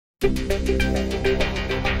In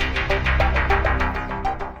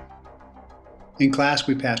class,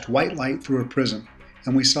 we passed white light through a prism,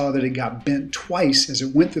 and we saw that it got bent twice as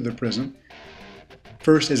it went through the prism.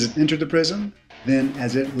 First as it entered the prism, then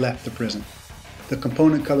as it left the prism. The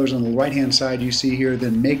component colors on the right-hand side you see here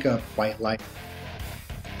then make up white light.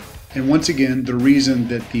 And once again, the reason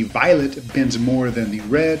that the violet bends more than the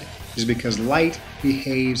red is because light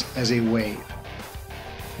behaves as a wave,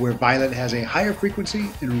 where violet has a higher frequency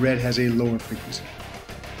and red has a lower frequency.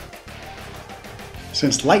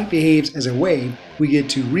 Since light behaves as a wave, we get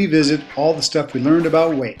to revisit all the stuff we learned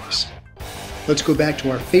about waves. Let's go back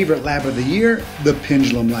to our favorite lab of the year, the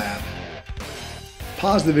Pendulum Lab.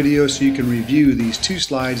 Pause the video so you can review these 2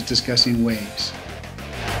 slides discussing waves.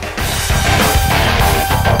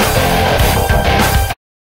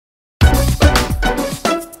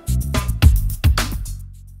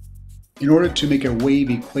 In order to make a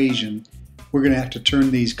wave equation, we're going to have to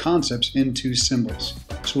turn these concepts into symbols.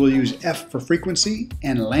 So we'll use F for frequency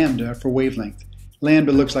and lambda for wavelength.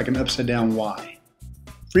 Lambda looks like an upside down Y.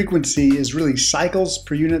 Frequency is really cycles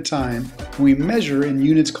per unit time, and we measure in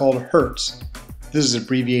units called hertz. This is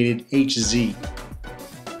abbreviated Hz.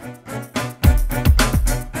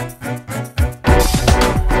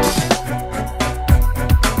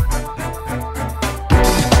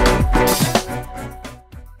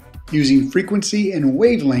 Using frequency and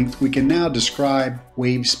wavelength, we can now describe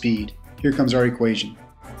wave speed. Here comes our equation.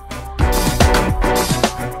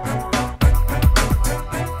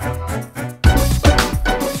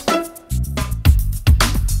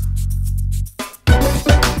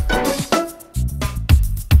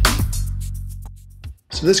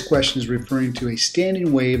 So this question is referring to a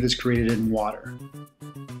standing wave that's created in water.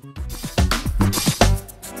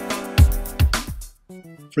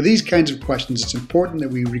 For these kinds of questions, it's important that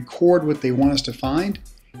we record what they want us to find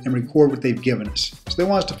and record what they've given us. So they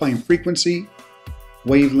want us to find frequency,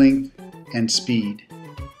 wavelength, and speed.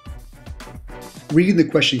 Reading the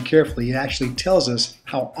question carefully, it actually tells us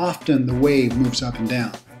how often the wave moves up and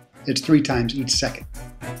down. It's 3 times each second.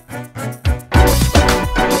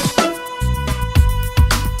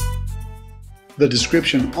 The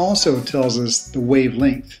description also tells us the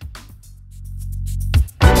wavelength.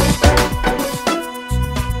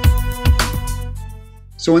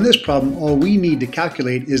 So in this problem, all we need to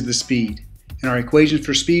calculate is the speed. And our equation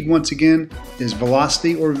for speed, once again, is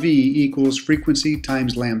velocity, or v, equals frequency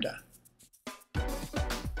times lambda.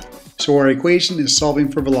 So our equation is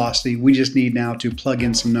solving for velocity. We just need now to plug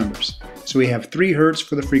in some numbers. So we have 3 hertz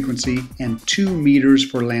for the frequency and 2 meters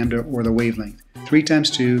for lambda, or the wavelength. 3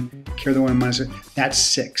 times 2, carry the 1 minus it, that's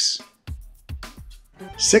 6.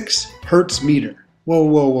 6 hertz meter. Whoa,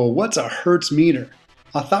 whoa, whoa, what's a hertz meter?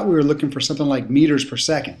 I thought we were looking for something like meters per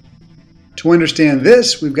second. To understand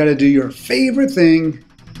this, we've got to do your favorite thing.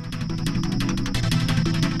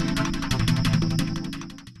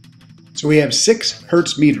 So we have 6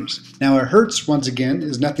 hertz meters. Now a hertz, once again,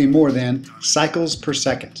 is nothing more than cycles per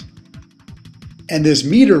second. And this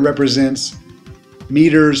meter represents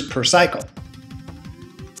meters per cycle.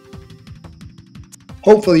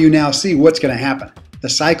 Hopefully you now see what's going to happen. The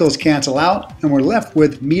cycles cancel out and we're left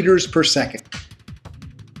with meters per second.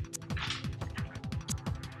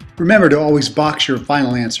 Remember to always box your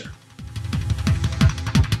final answer.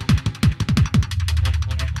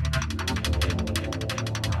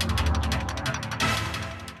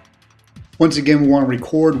 Once again, we want to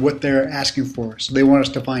record what they're asking for. So they want us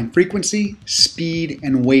to find frequency, speed,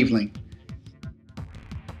 and wavelength.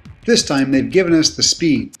 This time they've given us the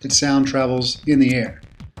speed that sound travels in the air,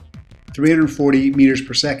 340 meters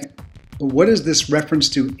per second. But what is this reference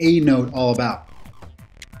to a note all about?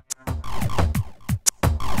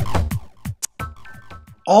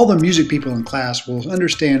 All the music people in class will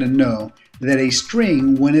understand and know that a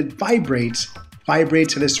string, when it vibrates at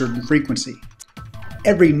a certain frequency.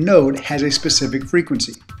 Every note has a specific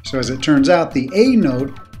frequency. So as it turns out, the A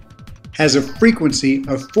note has a frequency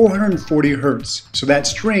of 440 hertz. So that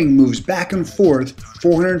string moves back and forth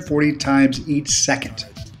 440 times each second.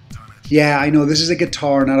 Yeah, I know this is a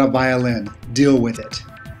guitar, not a violin. Deal with it.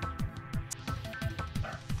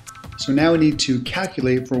 So now we need to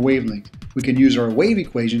calculate for wavelength. We can use our wave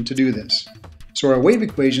equation to do this. So our wave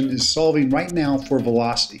equation is solving right now for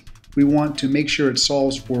velocity. We want to make sure it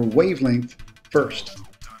solves for wavelength first.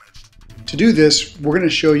 To do this, we're going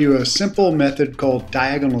to show you a simple method called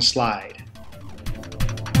diagonal slide.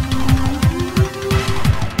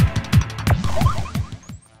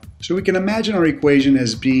 So we can imagine our equation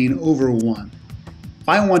as being over 1. If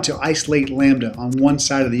I want to isolate lambda on one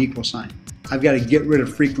side of the equal sign, I've got to get rid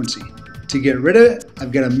of frequency. To get rid of it,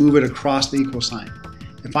 I've got to move it across the equal sign.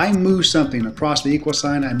 If I move something across the equal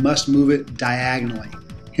sign, I must move it diagonally,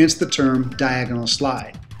 hence the term diagonal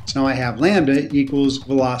slide. So now I have lambda equals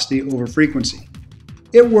velocity over frequency.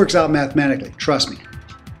 It works out mathematically, trust me.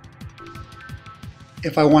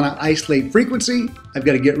 If I want to isolate frequency, I've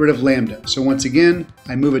got to get rid of lambda. So once again,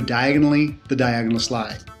 I move it diagonally, the diagonal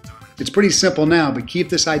slide. It's pretty simple now, but keep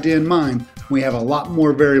this idea in mind when we have a lot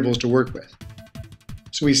more variables to work with.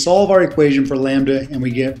 So we solve our equation for lambda and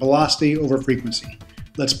we get velocity over frequency.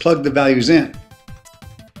 Let's plug the values in.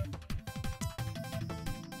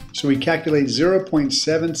 So we calculate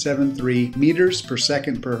 0.773 meters per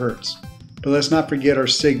second per hertz. But let's not forget our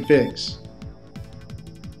sig figs.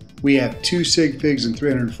 We have 2 sig figs in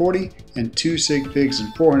 340 and 2 sig figs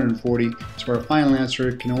in 440, so our final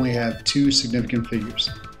answer can only have 2 significant figures.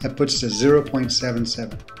 That puts us at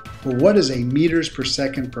 0.77. Well, what is a meters per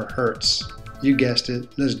second per hertz? You guessed it,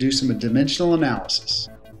 let's do some dimensional analysis.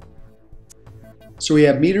 So we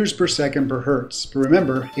have meters per second per hertz, but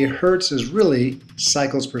remember, a hertz is really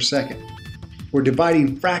cycles per second. We're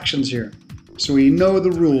dividing fractions here, so we know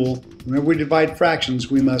the rule. Whenever we divide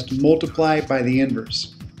fractions, we must multiply by the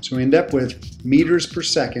inverse. So we end up with meters per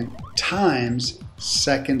second times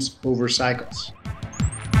seconds over cycles.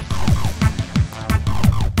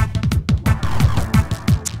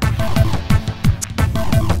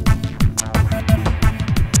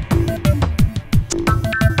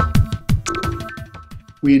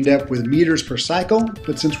 We end up with meters per cycle,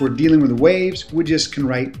 but since we're dealing with waves, we just can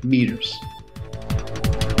write meters.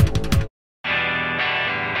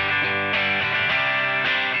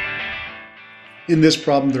 In this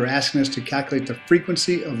problem, they're asking us to calculate the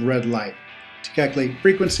frequency of red light. To calculate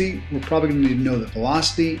frequency, we're probably going to need to know the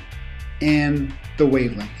velocity and the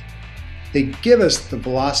wavelength. They give us the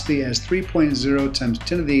velocity as 3.0 times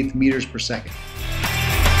 10 to the 8th meters per second.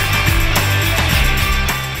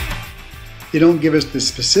 They don't give us the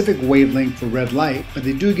specific wavelength for red light, but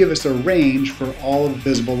they do give us a range for all of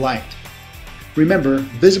visible light. Remember,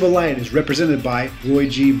 visible light is represented by Roy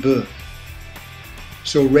G. Biv.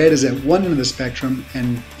 So red is at one end of the spectrum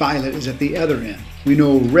and violet is at the other end. We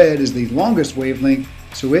know red is the longest wavelength,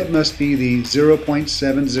 so it must be the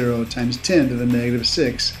 0.70 times 10 to the negative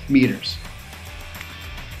 6 meters.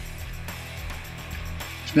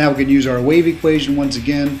 So now we can use our wave equation once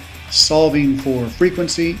again, solving for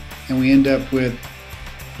frequency, and we end up with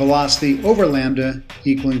velocity over lambda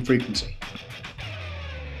equaling frequency.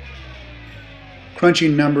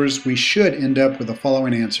 Crunching numbers, we should end up with the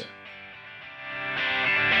following answer.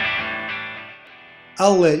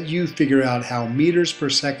 I'll let you figure out how meters per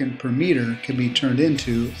second per meter can be turned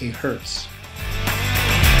into a hertz.